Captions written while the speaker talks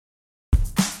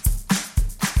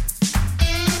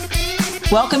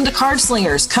Welcome to Card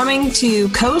Slingers, coming to you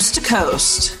coast to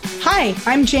coast. Hi,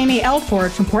 I'm Jamie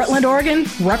Elford from Portland, Oregon,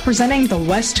 representing the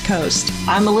West Coast.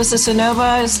 I'm Melissa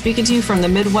Sonova, speaking to you from the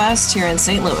Midwest here in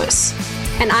St. Louis.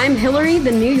 And I'm Hillary,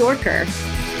 the New Yorker.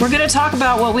 We're going to talk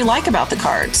about what we like about the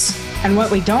cards. And what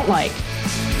we don't like.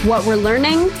 What we're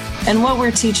learning. And what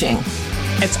we're teaching.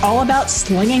 It's all about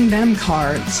slinging them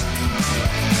cards.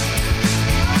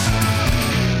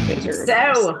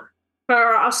 So, for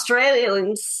our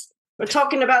Australians, we're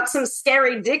talking about some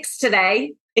scary dicks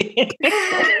today.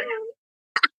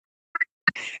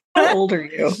 How old are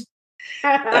you?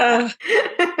 Perpetually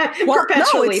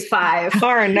no, 5.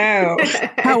 Or no.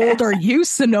 How old are you,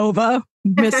 Sonova?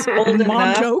 Miss Old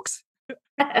Mom Jokes?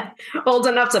 Old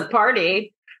enough to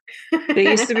party.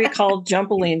 They used to be called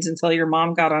jumpolines until your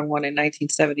mom got on one in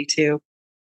 1972.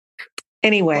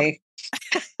 Anyway.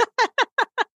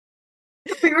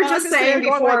 We were just saying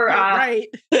before, right?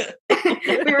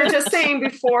 We were just saying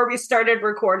before we started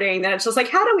recording that it's just like,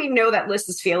 how do we know that Liz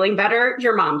is feeling better?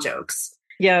 Your mom jokes.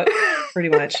 Yeah, pretty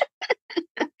much.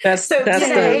 That's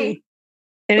today,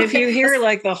 and if you hear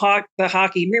like the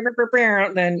hockey,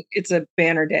 then it's a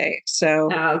banner day. So,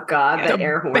 oh god, the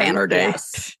air horn, banner day.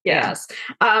 Yes.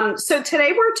 So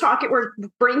today we're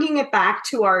bringing it back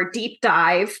to our deep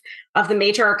dive of the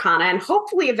major arcana, and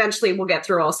hopefully, eventually, we'll get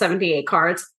through all 78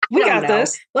 cards. We got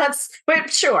this. But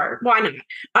sure, why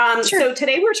not? Sure. So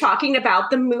today we're talking about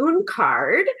the Moon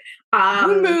card,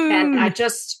 and I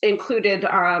just included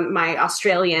my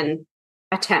Australian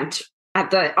attempt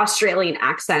at the Australian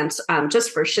accent,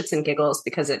 just for shits and giggles,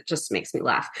 because it just makes me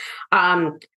laugh.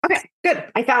 Okay, good.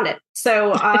 I found it.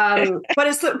 So, what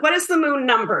is the moon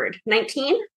numbered?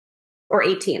 19 or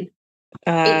 18?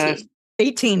 18.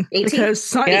 18. Because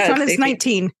sun is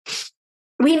 19.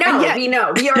 We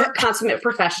know. We are consummate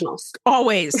professionals.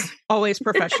 Always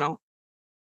professional.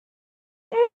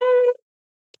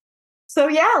 So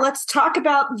yeah, let's talk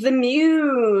about the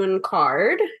Moon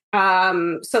card.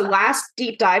 So last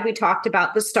deep dive, we talked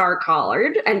about the Star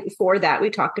card. And before that,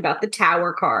 we talked about the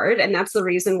Tower card. And that's the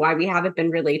reason why we haven't been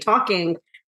really talking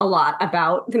a lot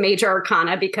about the major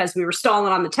arcana, because we were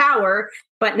stalling on the Tower.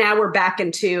 But now we're back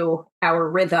into our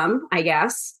rhythm, I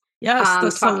guess. Yes,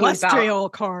 the celestial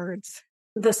cards.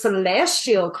 The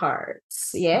celestial cards.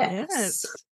 Yes.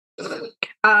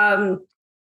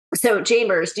 So,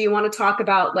 Chambers, do you want to talk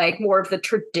about like more of the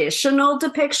traditional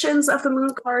depictions of the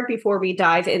Moon card before we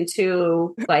dive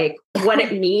into like what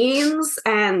it means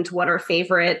and what our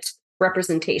favorite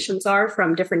representations are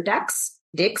from different decks?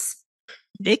 Dicks,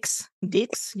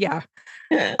 yeah.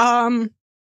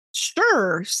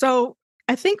 Sure. So,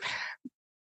 I think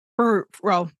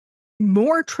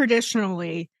more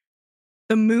traditionally,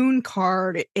 the Moon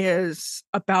card is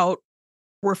about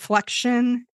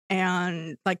reflection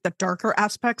and like the darker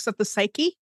aspects of the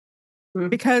psyche.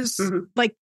 Because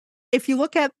like if you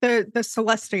look at the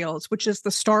celestials, which is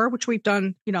the star, which we've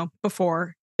done,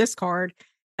 before this card,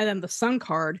 and then the sun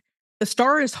card, the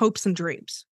star is hopes and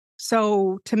dreams.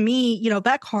 So to me,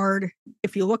 that card,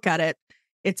 if you look at it,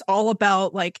 it's all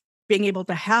about like being able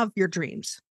to have your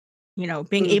dreams,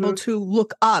 being able to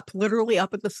look up, literally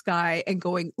up at the sky and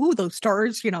going, ooh, those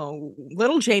stars,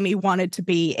 little Jamie wanted to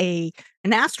be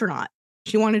an astronaut.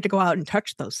 She wanted to go out and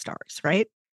touch those stars, right?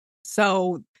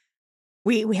 So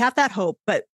we have that hope,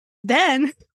 but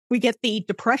then we get the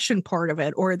depression part of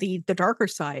it, or the darker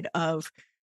side of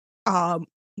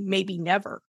maybe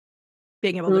never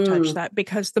being able to touch that,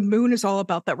 because the moon is all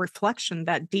about that reflection,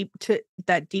 that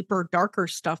deeper, darker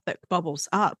stuff that bubbles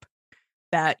up.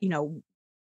 That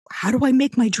how do I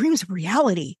make my dreams a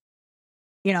reality?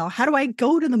 How do I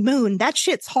go to the moon? That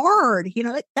shit's hard.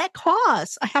 That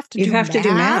costs. I have to do math.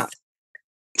 Do math.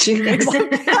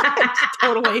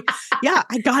 Totally. Yeah,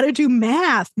 I got to do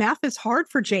math. Math is hard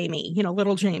for Jamie,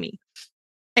 little Jamie.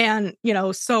 And,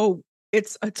 so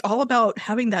it's all about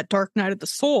having that dark night of the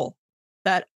soul,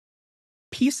 that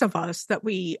piece of us that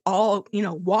we all,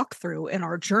 walk through in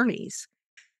our journeys,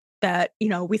 that,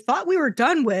 we thought we were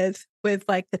done with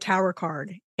like the Tower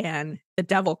card and the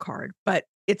Devil card, but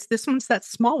this one's that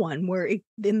small one where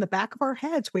in the back of our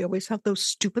heads, we always have those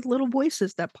stupid little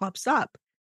voices that pops up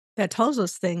that tells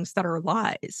us things that are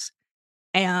lies.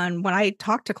 And when I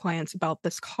talk to clients about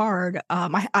this card,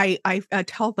 I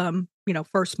tell them,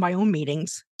 first my own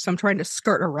meetings. So I'm trying to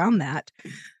skirt around that.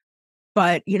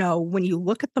 But, when you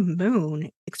look at the moon,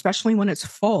 especially when it's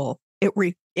full,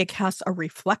 it casts a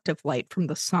reflective light from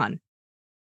the sun.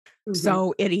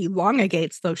 So it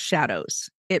elongates those shadows.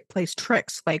 It plays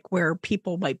tricks like where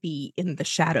people might be in the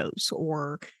shadows,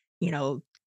 or,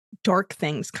 dark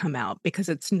things come out because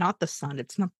it's not the sun.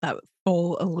 It's not that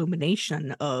full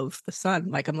illumination of the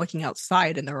sun. Like I'm looking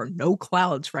outside and there are no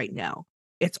clouds right now.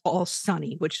 It's all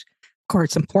sunny, which of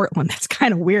course in Portland, that's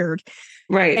kind of weird.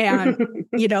 Right. And,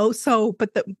 so, but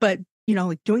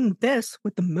like doing this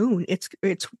with the moon, it's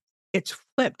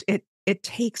flipped. It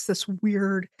takes this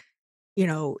weird,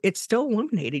 it's still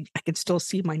illuminated. I could still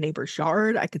see my neighbor's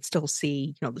yard. I could still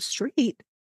see, the street,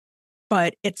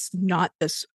 but it's not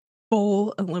this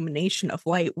full illumination of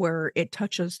light where it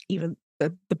touches even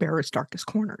the barest, darkest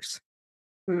corners.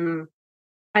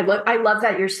 I love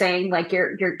that you're saying like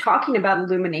you're talking about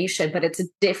illumination, but it's a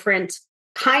different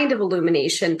kind of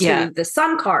illumination to the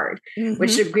sun card,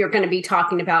 which we're going to be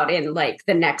talking about in like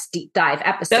the next deep dive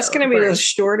episode. That's going to be the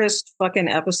shortest fucking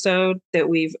episode that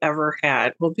we've ever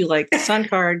had. We'll be like, sun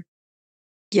card.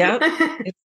 Yep.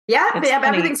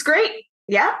 Everything's great.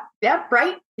 Yeah.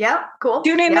 Right. Yeah. Cool.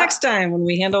 Tune in next time when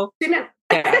we handle. Tune in.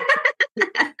 Yeah.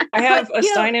 I have a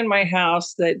sign in my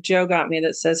house that Joe got me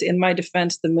that says, in my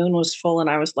defense, the moon was full and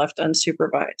I was left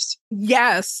unsupervised.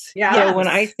 Yes. Yeah. So when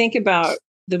I think about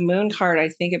the moon card, I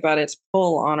think about its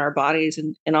pull on our bodies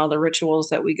and all the rituals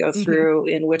that we go through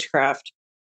in witchcraft.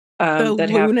 The that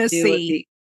lunacy.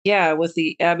 Have to do with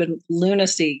the ebb and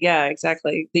lunacy. Yeah,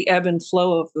 exactly. The ebb and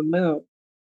flow of the moon.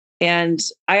 And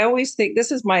I always think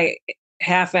this is my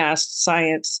half-assed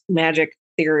science magic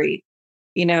theory,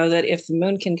 that if the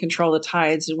moon can control the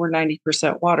tides and we're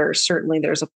 90% water, certainly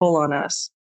there's a pull on us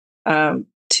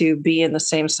to be in the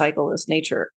same cycle as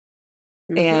nature.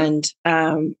 And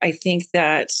I think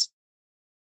that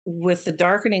with the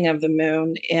darkening of the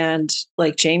moon, and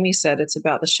like Jamie said, it's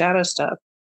about the shadow stuff.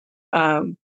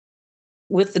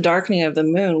 With the darkening of the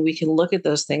moon, we can look at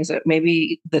those things that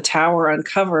maybe the tower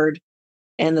uncovered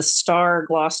and the star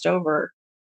glossed over.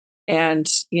 And,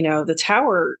 the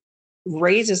tower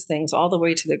raises things all the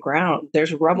way to the ground.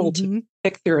 There's rubble to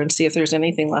pick through and see if there's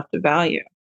anything left of value.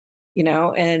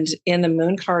 And in the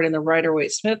moon card in the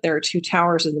Rider-Waite-Smith, there are two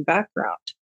towers in the background,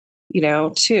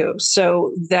 too.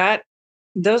 So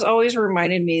those always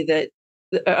reminded me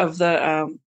of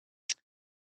the,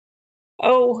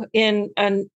 in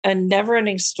a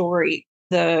Never-Ending Story,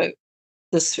 the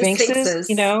Sphinxes,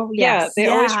 Yes. they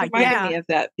always reminded me of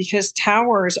that because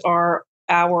towers are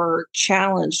our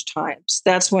challenge times.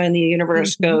 That's when the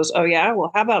universe goes, oh yeah,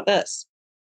 well, how about this?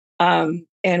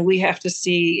 And we have to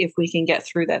see if we can get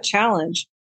through that challenge.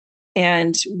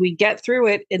 And we get through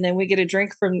it, and then we get a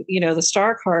drink from, the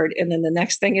star card. And then the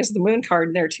next thing is the moon card.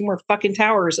 And there are two more fucking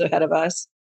towers ahead of us,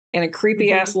 and a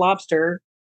creepy ass lobster,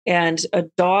 and a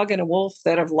dog and a wolf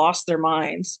that have lost their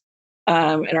minds,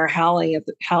 and are howling at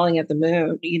the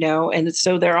moon, And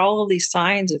so there are all of these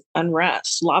signs of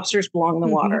unrest. Lobsters belong in the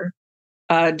water.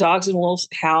 Dogs and wolves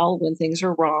howl when things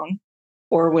are wrong,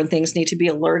 or when things need to be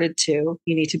alerted to.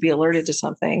 You need to be alerted to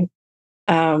something.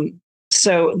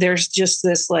 So there's just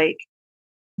this like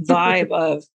vibe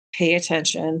of pay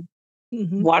attention,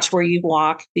 watch where you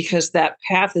walk, because that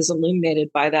path is illuminated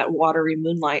by that watery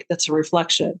moonlight. That's a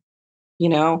reflection,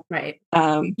 Right.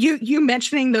 You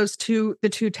mentioning the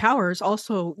two towers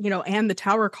also, and the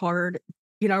tower card,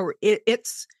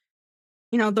 it's,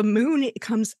 the moon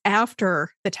comes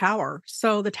after the tower.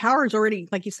 So the tower's already,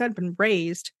 like you said, been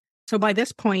raised. So by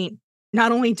this point,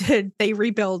 not only did they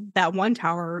rebuild that one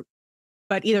tower,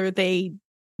 but either they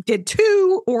did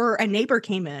two or a neighbor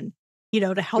came in,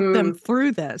 to help them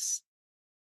through this.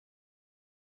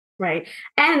 Right.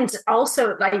 And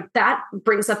also like that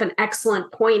brings up an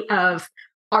excellent point of,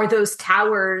 are those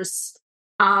towers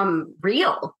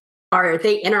real? Are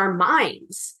they in our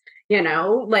minds?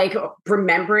 Like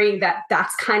remembering that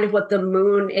that's kind of what the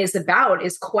moon is about,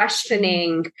 is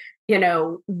questioning,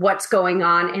 what's going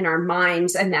on in our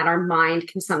minds, and that our mind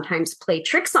can sometimes play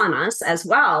tricks on us as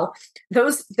well.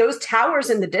 Those towers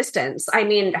in the distance, I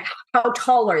mean, how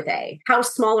tall are they? How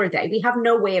small are they? We have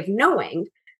no way of knowing,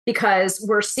 because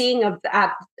we're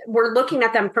we're looking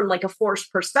at them from like a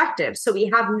forced perspective. So we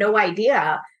have no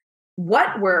idea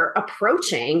what we're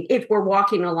approaching if we're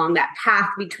walking along that path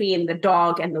between the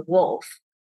dog and the wolf,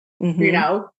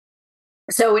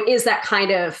 So it is that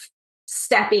kind of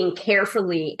stepping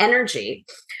carefully energy.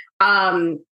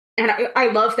 And I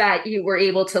love that you were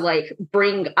able to like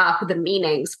bring up the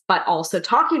meanings, but also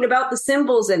talking about the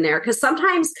symbols in there. Because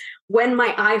sometimes when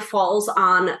my eye falls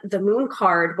on the moon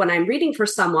card, when I'm reading for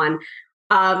someone,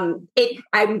 I'm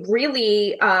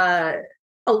really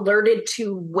alerted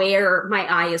to where my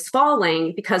eye is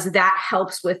falling, because that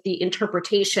helps with the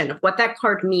interpretation of what that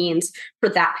card means for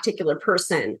that particular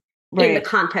person in the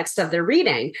context of their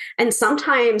reading. And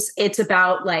sometimes it's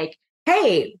about like,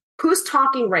 hey, who's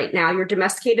talking right now, your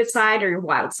domesticated side or your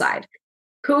wild side?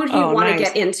 Who do you want to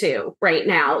nice. get into right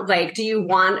now? Like, do you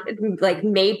want, like,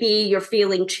 maybe you're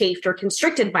feeling chafed or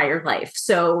constricted by your life,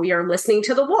 so you're listening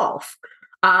to the wolf,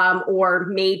 or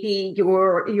maybe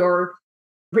you're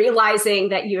realizing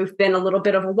that you've been a little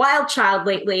bit of a wild child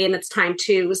lately, and it's time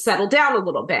to settle down a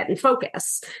little bit and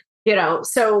focus.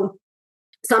 So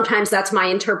sometimes that's my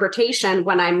interpretation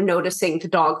when I'm noticing the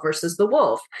dog versus the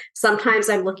wolf. Sometimes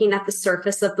I'm looking at the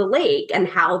surface of the lake and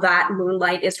how that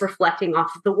moonlight is reflecting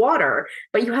off of the water,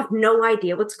 but you have no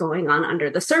idea what's going on under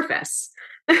the surface.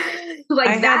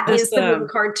 That is the moon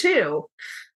card too.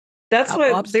 That's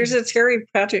what there's a Terry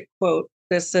Pratchett quote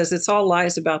that says, "It's all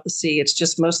lies about the sea. It's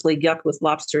just mostly yuck with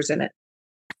lobsters in it."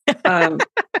 And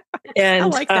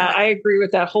I agree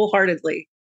with that wholeheartedly.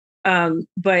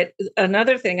 But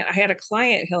another thing, I had a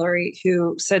client, Hillary,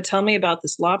 who said, "Tell me about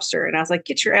this lobster." And I was like,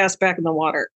 "Get your ass back in the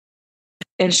water."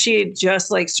 And she had just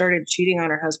like started cheating on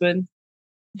her husband.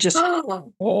 And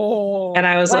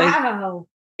I was like,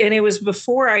 and it was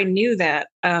before I knew that.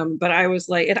 But I was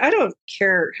like, and I don't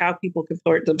care how people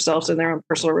comport themselves in their own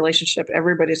personal relationship.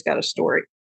 Everybody's got a story.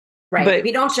 Right. But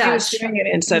we don't judge. She was doing it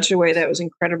in such a way that was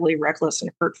incredibly reckless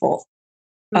and hurtful.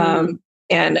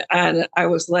 And I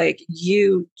was like,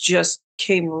 you just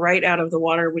came right out of the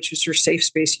water, which is your safe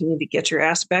space. You need to get your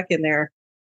ass back in there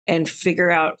and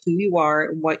figure out who you are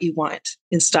and what you want,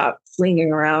 and stop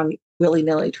flinging around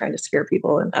willy-nilly trying to scare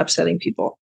people and upsetting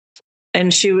people.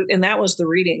 And that was the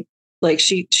reading. Like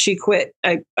she quit.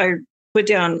 I put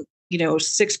down,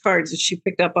 6 cards, and she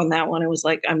picked up on that one and was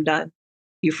like, "I'm done.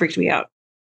 You freaked me out."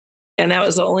 And that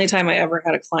was the only time I ever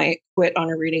had a client quit on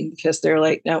a reading, because they're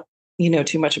like, "No, you know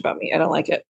too much about me. I don't like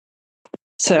it."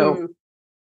 So,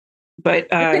 but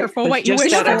careful what you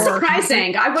wish for. That's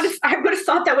surprising. I would have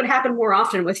thought that would happen more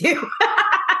often with you.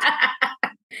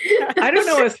 I don't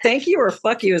know if "thank you" or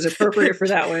 "fuck you" is appropriate for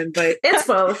that one, but it's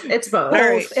both. It's both.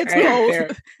 It's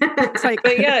both. It's like,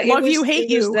 but yeah, love you, hate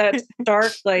you. That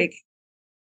stark, like,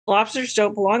 lobsters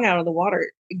don't belong out of the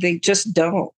water. They just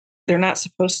don't. They're not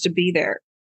supposed to be there.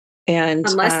 And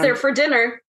unless they're for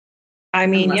dinner. I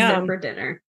mean, they're for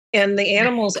dinner. And the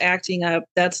animals acting up,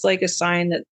 that's like a sign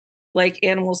that, like,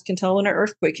 animals can tell when an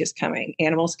earthquake is coming.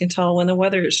 Animals can tell when the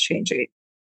weather is changing,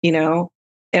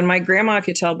 And my grandma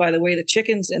could tell by the way the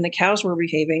chickens and the cows were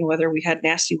behaving, whether we had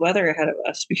nasty weather ahead of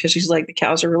us, because she's like, "The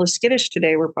cows are really skittish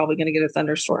today. We're probably going to get a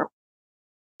thunderstorm."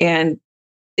 And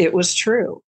it was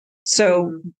true.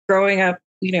 So growing up,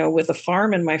 with a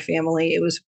farm in my family, it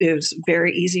was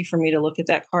very easy for me to look at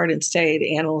that card and say,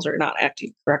 the animals are not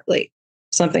acting correctly.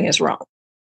 Something is wrong.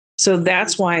 So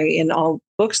that's why in all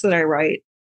books that I write,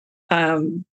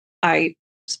 I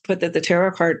put that the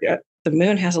tarot card, the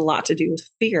moon, has a lot to do with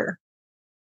fear.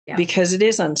 Yeah. Because it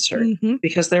is uncertain,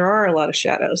 because there are a lot of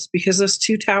shadows, because those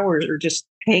 2 towers are just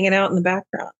hanging out in the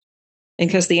background, and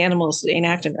because the animals ain't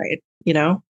acting right,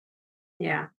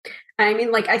 Yeah. I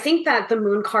mean, I think that the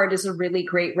moon card is a really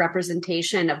great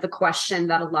representation of the question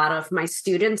that a lot of my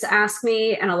students ask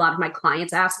me and a lot of my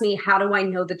clients ask me: how do I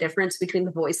know the difference between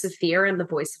the voice of fear and the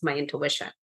voice of my intuition?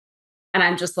 And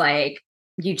I'm just like,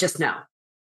 you just know.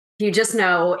 You just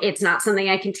know. It's not something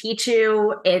I can teach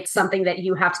you. It's something that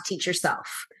you have to teach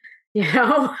yourself. You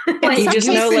just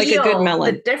know, like a good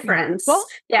melon. The difference. Well,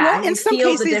 in some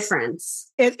feel cases, the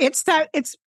difference. It's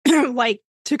like,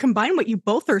 to combine what you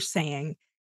both are saying,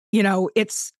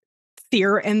 it's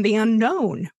fear and the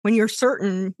unknown. When you're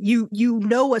certain, you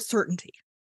know a certainty.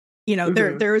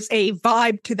 There's a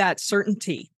vibe to that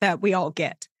certainty that we all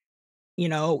get.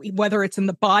 Whether it's in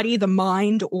the body, the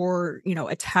mind, or,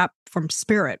 a tap from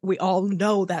spirit, we all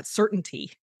know that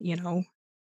certainty,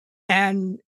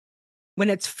 and when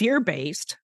it's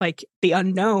fear-based, like the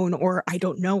unknown, or I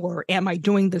don't know, or am I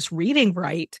doing this reading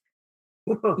right,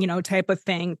 type of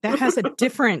thing, that has a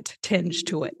different tinge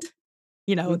to it,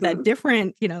 that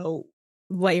different,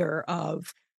 layer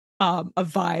of a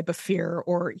vibe of fear,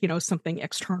 or, something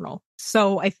external.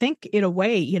 So I think in a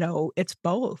way, it's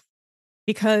both.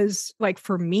 Because, like,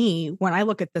 for me, when I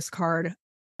look at this card,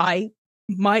 my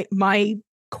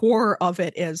core of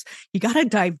it is, you got to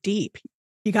dive deep.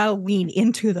 You got to lean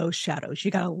into those shadows.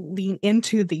 You got to lean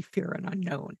into the fear and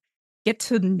unknown. Get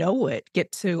to know it.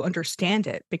 Get to understand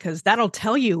it, because that'll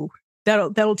tell you,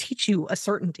 that'll teach you a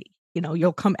certainty.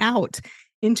 You'll come out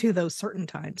into those certain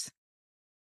times.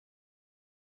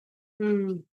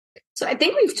 So I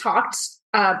think we've talked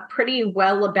pretty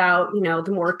well about,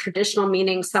 the more traditional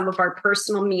meanings, some of our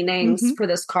personal meanings for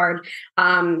this card.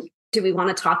 Do we want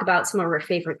to talk about some of our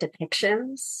favorite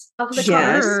depictions of the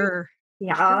card?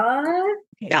 Yeah.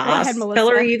 Yeah.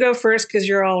 Hillary, you go first, because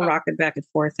you're all rocking back and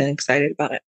forth and excited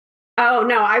about it. Oh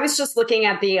no, I was just looking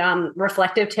at the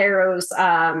Reflective Tarot's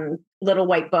little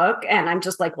white book, and I'm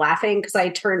just like laughing because I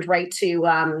turned right to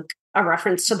a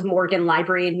reference to the Morgan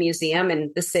Library and Museum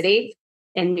in the city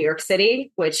in New York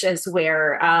City, which is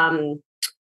where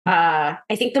I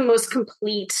think the most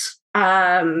complete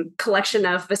collection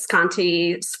of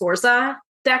Visconti Sforza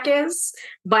deck is,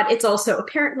 but it's also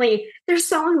apparently they're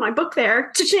selling my book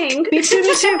there. Cha-ching. Me too.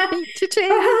 Cha-ching.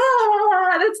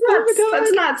 That's nuts. Oh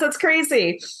that's nuts. That's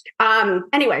crazy.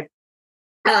 Anyway,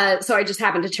 so I just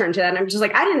happened to turn to that and I'm just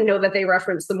like, I didn't know that they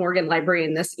referenced the Morgan Library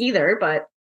in this either, but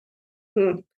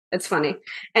it's funny.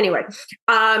 Anyway,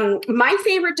 my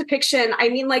favorite depiction, I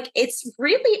mean, like, it's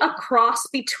really a cross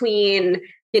between,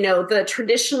 the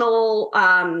traditional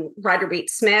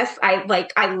Rider-Waite-Smith. I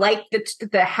like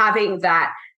the having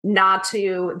that nod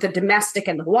to the domestic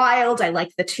and the wild. I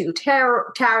like the two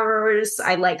towers.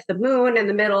 I like the moon in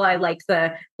the middle. I like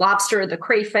the lobster, the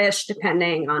crayfish,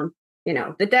 depending on,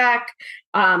 the deck.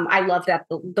 I love that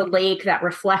the lake that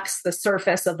reflects the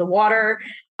surface of the water.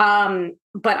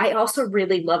 But I also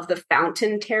really love the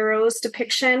Fountain Tarot's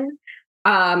depiction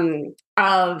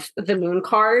of the moon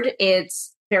card.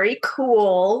 It's very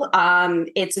cool.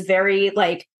 It's very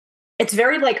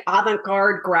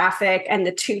avant-garde graphic, and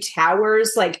the two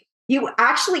towers, like, you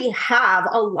actually have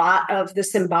a lot of the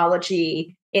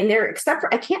symbology in there, except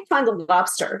for I can't find the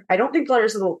lobster. I don't think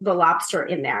there's the lobster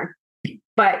in there,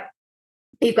 but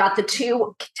you've got the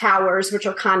two towers, which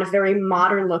are kind of very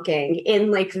modern looking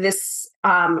in like this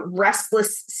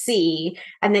restless sea.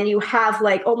 And then you have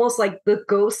like almost like the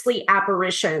ghostly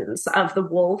apparitions of the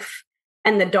wolf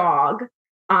and the dog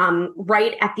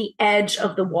right at the edge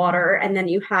of the water. And then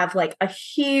you have like a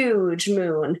huge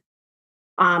moon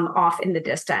off in the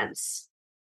distance.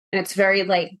 And it's very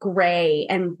like gray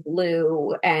and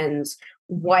blue and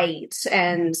white.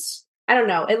 And I don't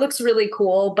know, it looks really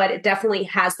cool, but it definitely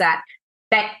has that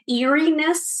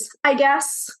eeriness, I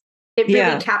guess. It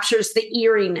really captures the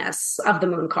eeriness of the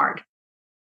moon card.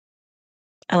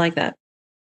 I like that.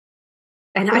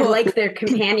 And I like their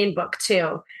companion book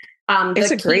too.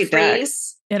 It's a great deck.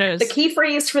 It is. The key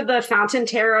phrase for the Fountain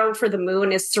Tarot for the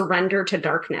moon is surrender to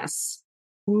darkness.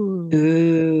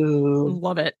 Ooh.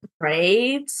 Love it.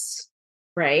 Right?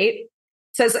 It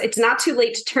says it's not too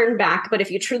late to turn back, but if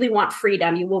you truly want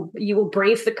freedom, you will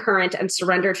brave the current and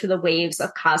surrender to the waves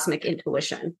of cosmic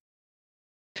intuition.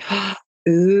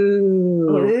 Ooh.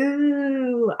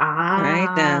 Ah.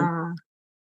 Right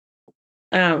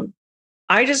then.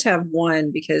 I just have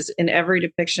one because in every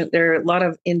depiction, there are a lot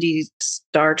of indie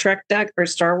Star Trek deck or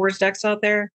Star Wars decks out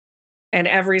there. And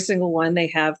every single one, they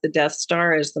have the Death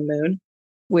Star as the moon,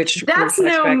 which that's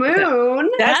no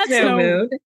moon. That's no moon.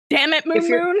 Damn it,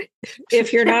 moon.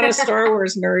 If you're not a Star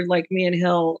Wars nerd like me and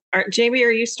Hill, Jamie,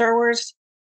 are you Star Wars?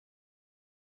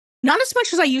 Not as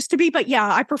much as I used to be, but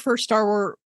yeah, I prefer Star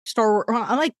Wars.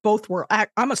 I like both worlds.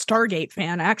 I'm a Stargate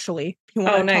fan, actually. If you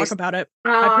want to talk about it,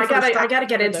 I gotta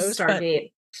get into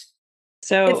Stargate.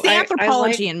 So it's the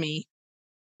anthropology in me.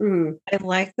 I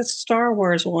like the Star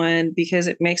Wars one because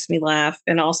it makes me laugh,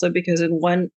 and also because in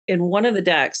one of the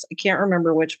decks, I can't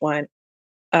remember which one.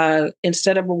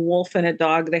 Instead of a wolf and a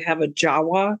dog, they have a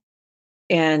Jawa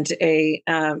and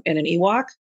an Ewok.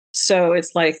 So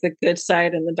it's like the good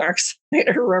side and the dark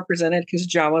side are represented because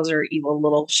Jawas are evil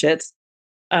little shits.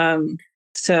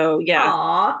 So yeah.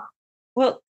 Aww.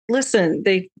 Well, listen,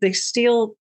 they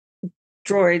steal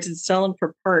droids and sell them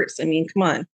for parts. I mean, come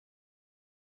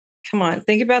on.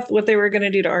 Think about what they were going to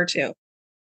do to R2.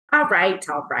 All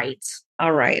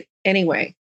right.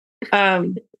 Anyway,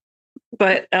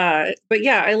 but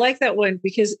yeah, I like that one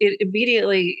because it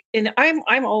immediately, and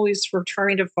I'm always for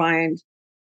trying to find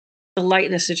the light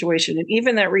in a situation. And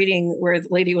even that reading where the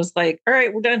lady was like, all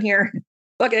right, we're done here.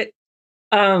 Fuck it.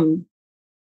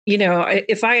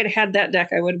 If I had that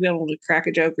deck, I would have been able to crack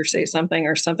a joke or say something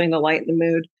to lighten the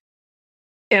mood.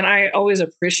 And I always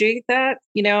appreciate that.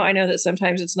 I know that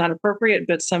sometimes it's not appropriate,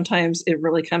 but sometimes it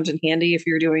really comes in handy if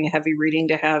you're doing a heavy reading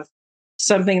to have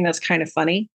something that's kind of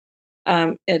funny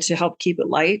and to help keep it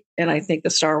light. And I think the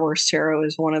Star Wars Tarot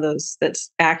is one of those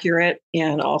that's accurate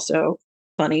and also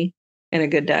funny and a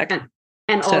good deck.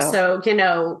 And also,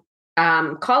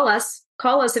 call us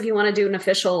if you want to do an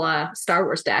official Star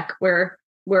Wars deck. We're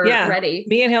ready.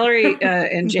 Me and Hillary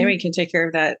and Jamie can take care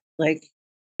of that like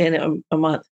in a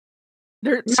month.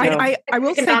 I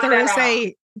will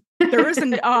say there is a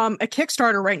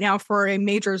Kickstarter right now for a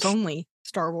majors only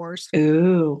Star Wars.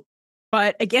 Ooh.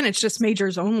 But again, it's just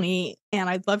majors only, and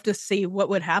I'd love to see what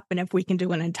would happen if we can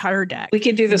do an entire deck. We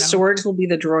could do the swords will be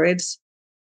the droids,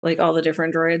 like all the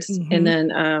different droids, and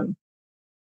then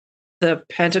the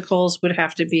pentacles would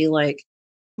have to be like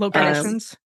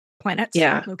locations. Planets.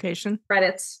 Yeah. Location.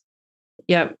 Credits.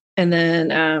 Yep. And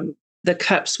then the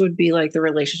cups would be like the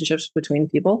relationships between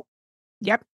people.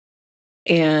 Yep.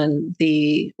 And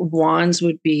the wands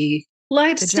would be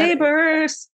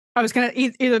lightsabers. I was going to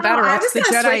either that or I was the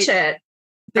going to Jedi. switch it.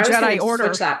 The Jedi Order.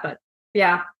 Switch that, but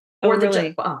yeah. Or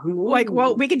really?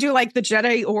 We could do like the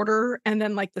Jedi Order and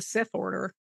then like the Sith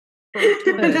Order.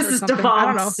 This is devolved. I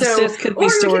don't know. The Sith could be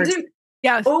swords.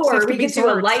 Or we could do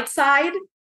a light side of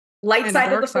the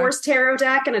side. Force tarot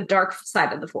deck and a dark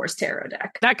side of the Force tarot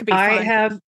deck. That could be fun. I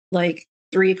have like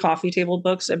 3 coffee table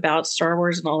books about Star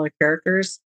Wars and all their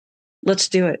characters. Let's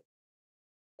do it.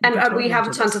 And we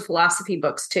have tons of philosophy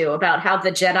books too about how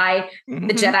the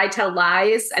Jedi tell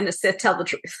lies and the Sith tell the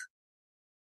truth.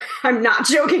 I'm not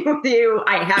joking with you.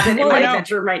 I have it in my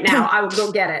bedroom right now. I will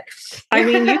go get it. I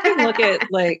mean, you can look at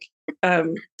like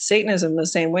Satanism the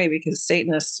same way, because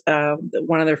Satanists,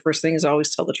 one of their first things is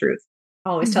always tell the truth.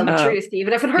 Always tell the truth,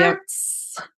 even if it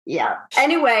hurts. Yeah.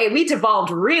 Anyway, we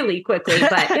devolved really quickly,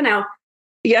 but you know.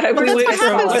 Yeah, we went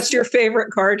from what's your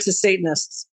favorite card to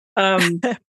Satanists. I don't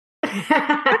know.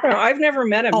 I've never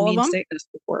met a mean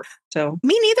Satanist before. So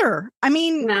me neither. I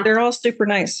mean, they're all super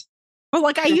nice. Well,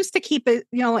 like I used to keep it,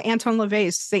 Anton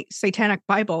LaVey's Satanic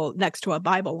Bible next to a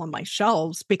Bible on my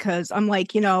shelves, because I'm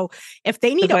like, if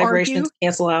they need to argue,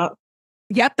 cancel out.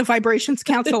 Yep, the vibrations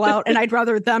cancel out, and I'd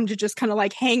rather them to just kind of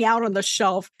like hang out on the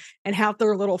shelf and have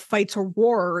their little fights or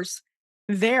wars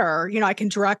there. I can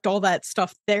direct all that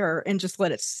stuff there and just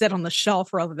let it sit on the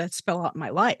shelf rather than spill out in my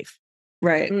life.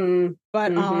 Right.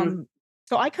 But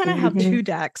so I kind of have 2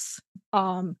 decks.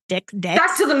 Decks.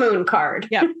 Back to the moon card.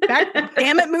 Yeah.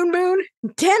 Damn it, moon.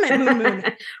 Damn it, moon.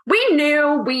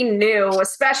 We knew,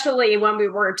 especially when we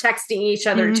were texting each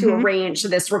other to arrange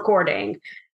this recording.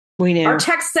 We knew. Our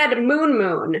text said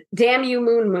moon. Damn you,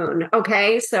 moon.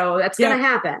 Okay, so that's going to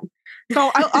happen.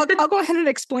 So I'll go ahead and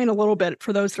explain a little bit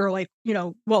for those that are like,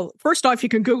 well, first off, you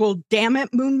can Google "damn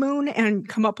it, moon" and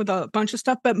come up with a bunch of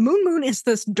stuff. But moon is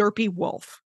this derpy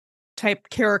wolf type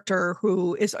character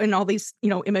who is in all these,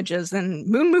 images, and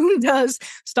moon does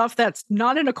stuff that's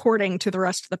not in according to the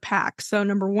rest of the pack. So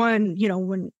number one,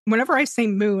 whenever I say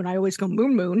moon, I always go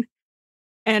moon.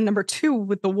 And number 2,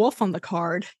 with the wolf on the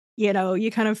card,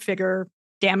 you kind of figure,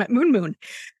 damn it, moon.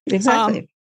 Exactly.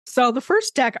 So the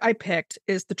first deck I picked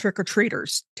is the Trick or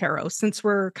Treaters Tarot, since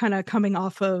we're kind of coming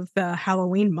off of the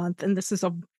Halloween month, and this is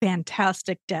a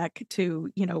fantastic deck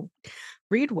to,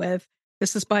 read with.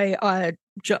 This is by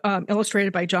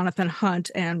illustrated by Jonathan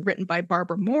Hunt and written by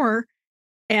Barbara Moore,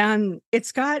 and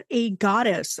it's got a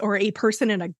goddess or a person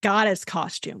in a goddess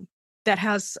costume that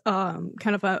has kind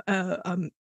of a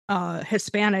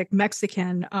Hispanic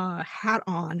Mexican hat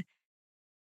on,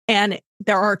 and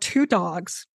there are 2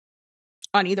 dogs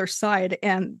on either side,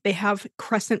 and they have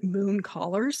crescent moon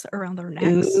collars around their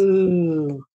necks.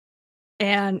 Ooh.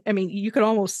 And I mean, you could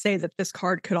almost say that this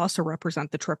card could also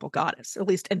represent the triple goddess, at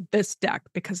least in this deck,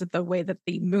 because of the way that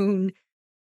the moon,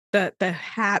 the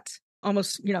hat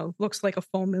almost, looks like a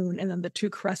full moon, and then the 2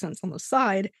 crescents on the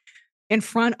side in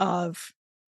front of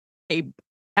a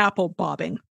apple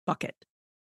bobbing bucket.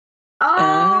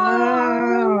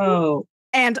 Oh.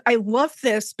 And I love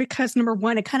this because number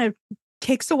one, it kind of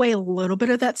takes away a little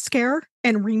bit of that scare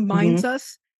and reminds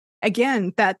us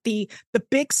again that the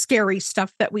big scary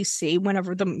stuff that we see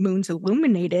whenever the moon's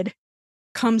illuminated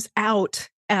comes out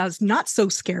as not so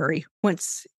scary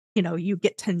once you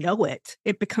get to know it.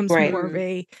 It becomes more of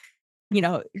a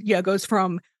goes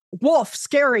from wolf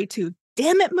scary to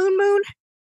damn it moon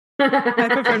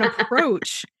type of an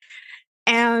approach.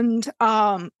 And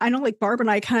I know like Barb and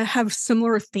I kind of have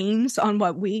similar themes on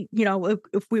what we,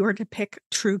 if we were to pick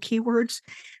true keywords.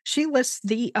 She lists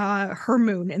her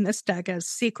moon in this deck as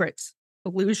secrets,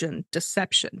 illusion,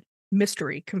 deception,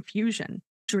 mystery, confusion,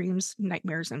 dreams,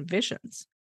 nightmares, and visions.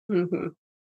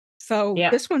 So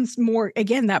this one's more,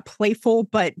 again, that playful,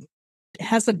 but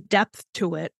has a depth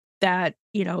to it that,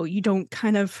 you don't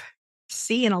kind of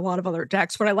see in a lot of other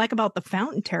decks. What I like about the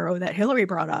Fountain Tarot that Hillary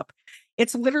brought up,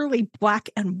 it's literally black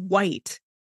and white.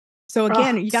 So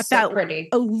again, you got that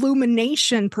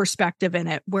illumination perspective in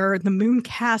it where the moon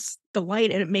casts the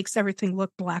light and it makes everything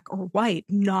look black or white,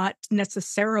 not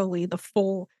necessarily the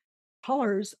full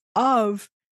colors of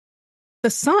the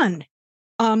sun.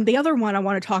 The other one I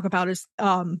want to talk about is,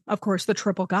 of course, the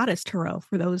Triple Goddess Tarot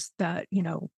for those that,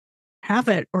 have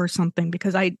it or something,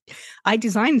 because I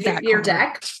designed that your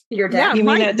deck. Yeah, you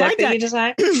mean that deck that you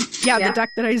designed? Yeah, the deck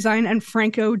that I designed, and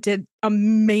Franco did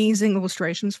amazing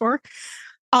illustrations for.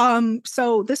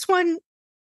 So this one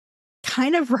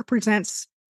kind of represents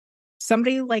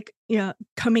somebody like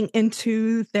coming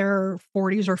into their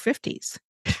 40s or 50s.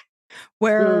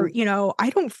 where, I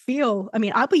don't feel,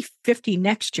 I'll be 50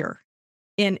 next year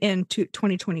in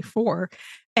 2024.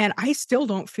 And I still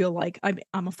don't feel like I'm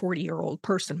a 40-year-old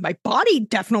person. My body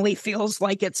definitely feels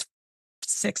like it's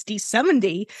 60,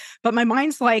 70, but my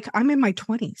mind's like, I'm in my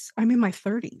 20s. I'm in my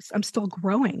 30s. I'm still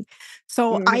growing.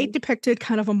 So I depicted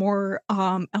kind of a more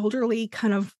elderly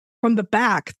kind of from the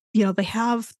back. They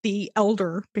have the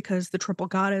elder because the triple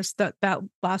goddess, that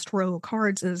last row of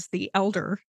cards is the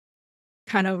elder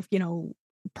kind of,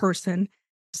 person.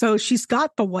 So she's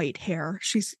got the white hair.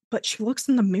 But she looks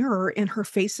in the mirror and her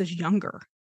face is younger.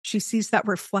 She sees that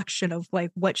reflection of like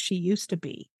what she used to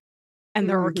be. And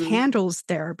there are candles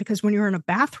there because when you're in a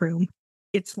bathroom,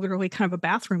 it's literally kind of a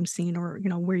bathroom scene or,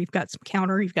 where you've got some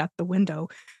counter, you've got the window.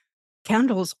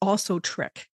 Candles also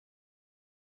trick.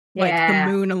 Like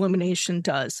the moon illumination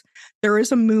does. There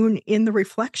is a moon in the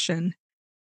reflection.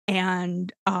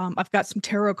 And I've got some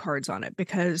tarot cards on it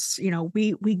because,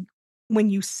 we when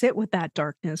you sit with that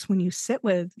darkness, when you sit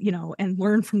with, and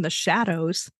learn from the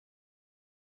shadows,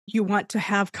 you want to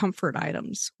have comfort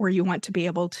items or you want to be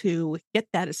able to get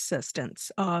that assistance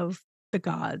of the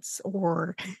gods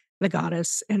or the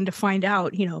goddess and to find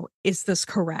out, is this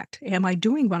correct? Am I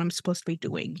doing what I'm supposed to be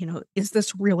doing? Is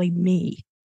this really me?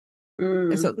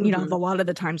 So, a lot of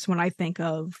the times when I think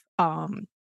of,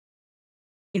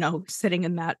 sitting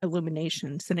in that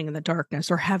illumination, sitting in the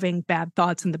darkness or having bad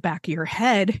thoughts in the back of your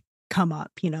head come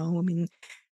up,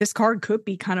 this card could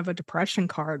be kind of a depression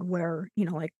card where,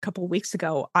 like a couple of weeks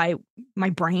ago, my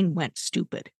brain went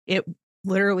stupid. It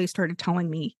literally started telling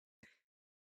me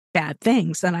bad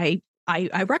things. And I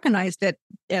recognized it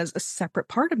as a separate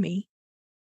part of me,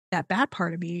 that bad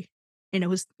part of me. And it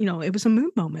was a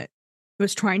moon moment. It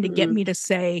was trying to get me to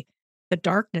say the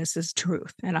darkness is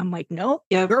truth. And I'm like, no,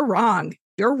 you're wrong.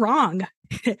 You're wrong.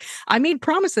 I made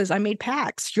promises. I made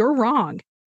pacts. You're wrong.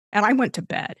 And I went to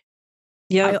bed.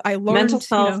 Yeah, I learned mental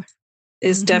health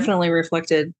is definitely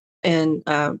reflected in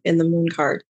the moon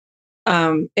card.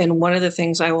 And one of the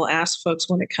things I will ask folks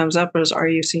when it comes up is, "Are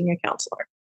you seeing a counselor?"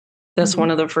 That's one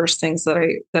of the first things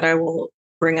that I will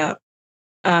bring up.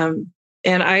 And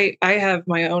I have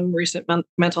my own recent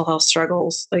mental health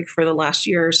struggles, like for the last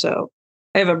year or so.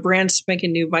 I have a brand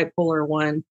spanking new bipolar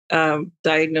 1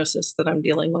 diagnosis that I'm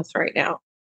dealing with right now,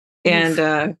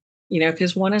 and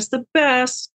because 1 is the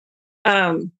best.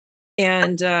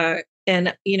 And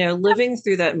living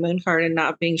through that moon card and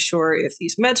not being sure if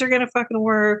these meds are going to fucking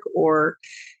work or,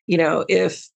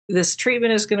 if this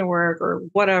treatment is going to work or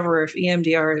whatever, if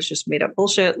EMDR is just made up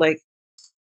bullshit. Like,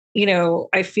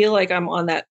 I feel like I'm on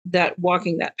that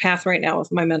walking that path right now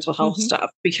with my mental health stuff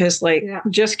because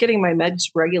just getting my meds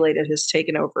regulated has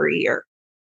taken over a year.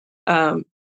 And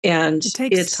it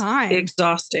takes time.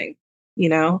 Exhausting,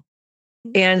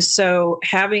 And so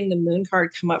having the moon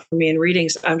card come up for me in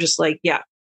readings, I'm just like, yeah,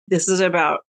 this is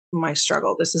about my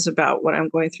struggle. This is about what I'm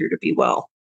going through to be well.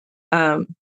 And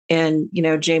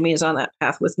Jamie is on that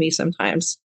path with me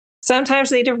sometimes.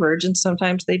 Sometimes they diverge and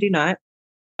sometimes they do not.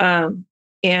 But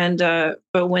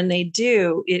when they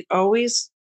do, it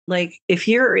always, like, if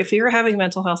you're having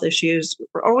mental health issues,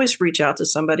 always reach out to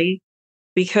somebody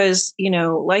because,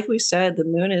 like we said, the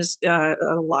moon is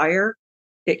a liar.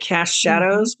 It casts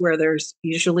shadows where there's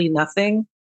usually nothing.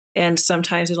 And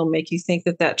sometimes it'll make you think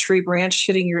that tree branch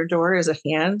hitting your door is a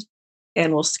hand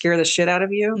and will scare the shit out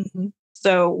of you.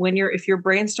 So if your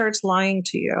brain starts lying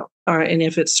to you, and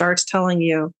if it starts telling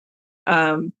you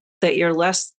that you're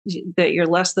less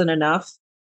than enough,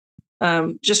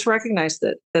 just recognize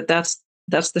that's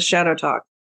the shadow talk.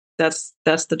 That's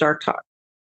the dark talk.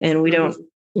 And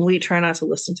we try not to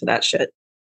listen to that shit.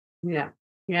 Yeah.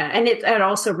 Yeah. And it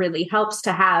also really helps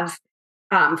to have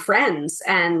friends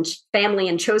and family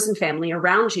and chosen family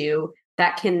around you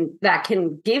that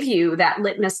can give you that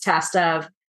litmus test of,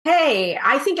 hey,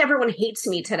 I think everyone hates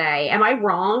me today. Am I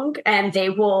wrong? And they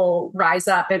will rise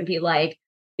up and be like,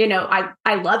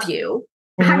 I love you.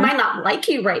 I might not like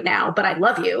you right now, but I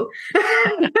love you.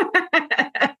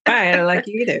 I don't like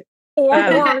you either.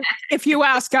 Or if you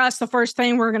ask us, the first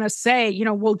thing we're going to say,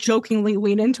 we'll jokingly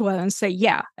lean into it and say,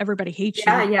 yeah, everybody hates you.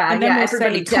 Yeah. And then we'll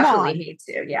everybody say, come on, hates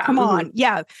you. Yeah. Come on.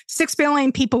 Yeah. 6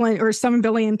 billion people or 7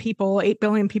 billion people, 8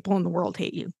 billion people in the world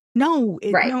hate you. No,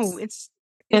 it's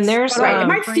and there's it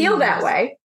might feel that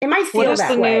way. It might feel what is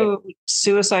that the way. new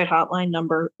suicide hotline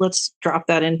number? Let's drop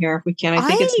that in here if we can. I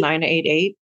think it's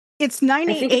 988. It's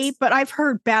 988, but I've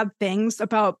heard bad things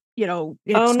about,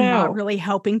 it's not really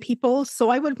helping people. So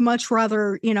I would much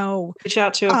rather, reach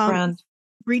out to a friend.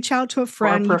 Reach out to a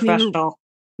friend. Or a professional.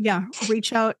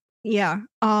 Reach out. Yeah.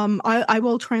 I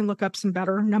will try and look up some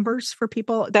better numbers for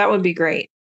people. That would be great.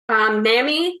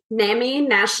 NAMI,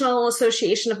 National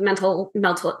Association of Mental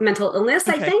Illness,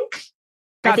 Okay. I think.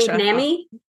 Gotcha. I think NAMI,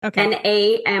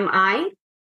 Okay. NAMI.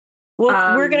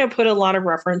 Well, we're going to put a lot of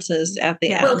references at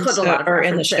the end. We'll put a lot of or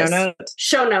in the show references. notes.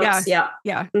 Show notes, yeah.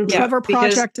 Mm-hmm. Trevor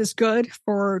Project is good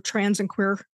for trans and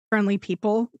queer friendly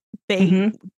people.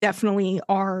 They definitely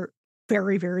are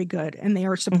very, very good, and they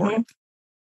are supportive.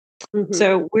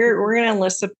 So we're going to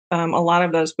list a lot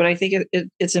of those, but I think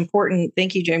it's important.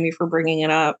 Thank you, Jamie, for bringing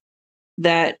it up.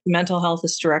 That mental health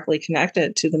is directly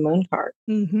connected to the moon card.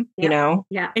 You know,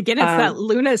 Again, it's that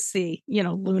lunacy.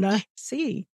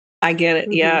 Lunacy. I get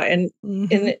it. Yeah, and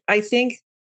I think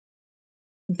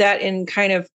that in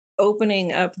kind of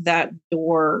opening up that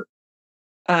door,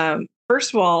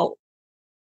 first of all,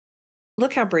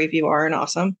 look how brave you are and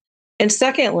awesome. And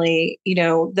secondly,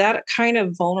 that kind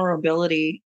of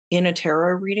vulnerability in a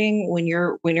tarot reading when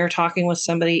you're talking with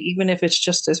somebody, even if it's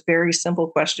just this very simple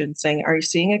question saying, "Are you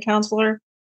seeing a counselor?"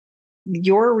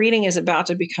 Your reading is about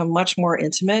to become much more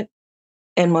intimate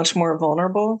and much more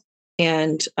vulnerable.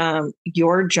 And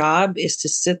your job is to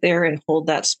sit there and hold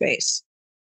that space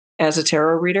as a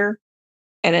tarot reader.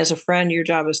 And as a friend, your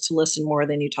job is to listen more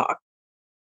than you talk.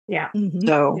 Yeah.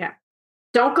 So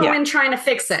don't go in trying to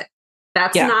fix it.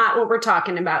 That's not what we're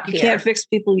talking about here. You can't fix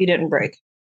people you didn't break.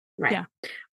 Right. Yeah.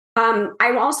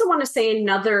 I also want to say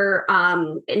another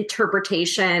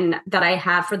interpretation that I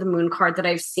have for the moon card that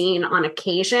I've seen on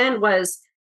occasion was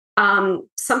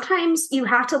sometimes you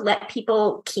have to let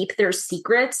people keep their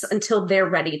secrets until they're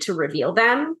ready to reveal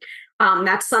them.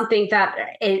 That's something that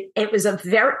it was a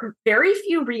very, very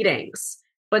few readings,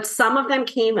 but some of them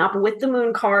came up with the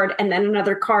moon card and then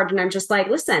another card. And I'm just like,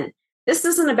 listen, this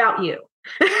isn't about you.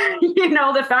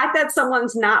 The fact that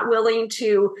someone's not willing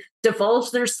to divulge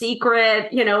their secret,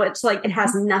 it's like it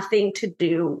has nothing to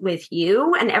do with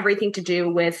you and everything to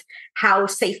do with how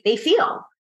safe they feel.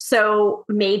 So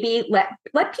maybe let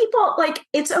people,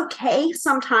 it's okay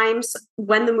sometimes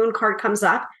when the moon card comes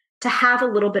up to have a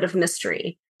little bit of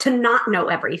mystery, to not know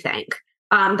everything.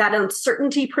 That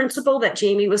uncertainty principle that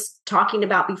Jamie was talking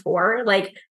about before,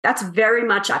 that's very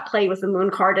much at play with the moon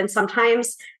card. And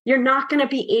sometimes you're not going to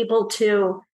be able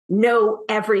to know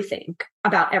everything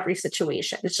about every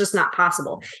situation. It's just not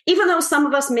possible. Even though some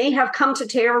of us may have come to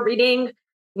tarot reading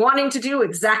wanting to do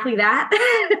exactly that,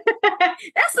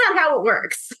 that's not how it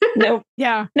works. No.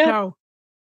 Yeah. No.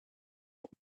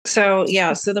 So,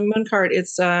 so the moon card,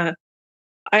 it's, I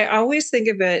always think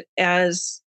of it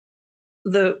as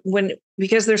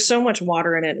because there's so much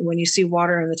water in it. And when you see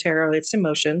water in the tarot, it's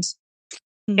emotions.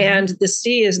 And the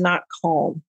sea is not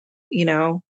calm,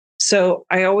 So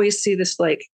I always see this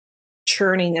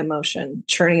churning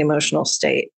emotional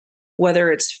state,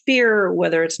 whether it's fear,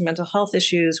 whether it's mental health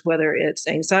issues, whether it's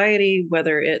anxiety,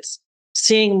 whether it's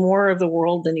seeing more of the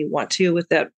world than you want to with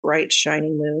that bright,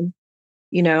 shining moon.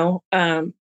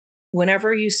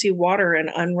 Whenever you see water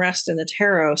and unrest in the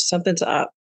tarot, something's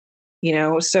up,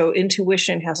 so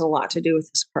intuition has a lot to do with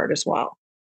this card as well.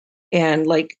 And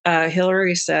like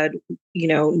Hillary said,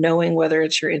 knowing whether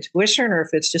it's your intuition or if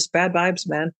it's just bad vibes,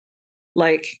 man,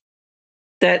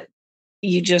 that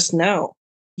you just know,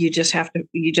 you just have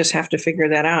to figure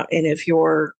that out. And if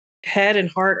your head and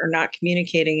heart are not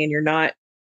communicating and you're not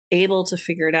able to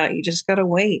figure it out, you just got to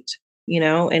wait,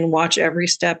 and watch every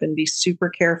step and be super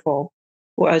careful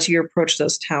as you approach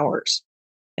those towers.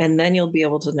 And then you'll be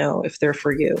able to know if they're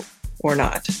for you or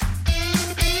not.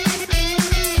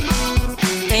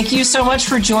 Thank you so much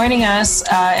for joining us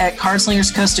at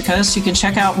Cardslingers Coast to Coast. You can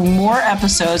check out more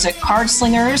episodes at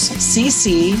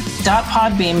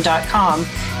cardslingerscc.podbeam.com.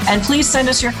 And please send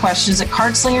us your questions at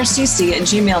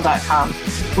cardslingerscc@gmail.com.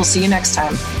 We'll see you next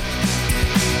time.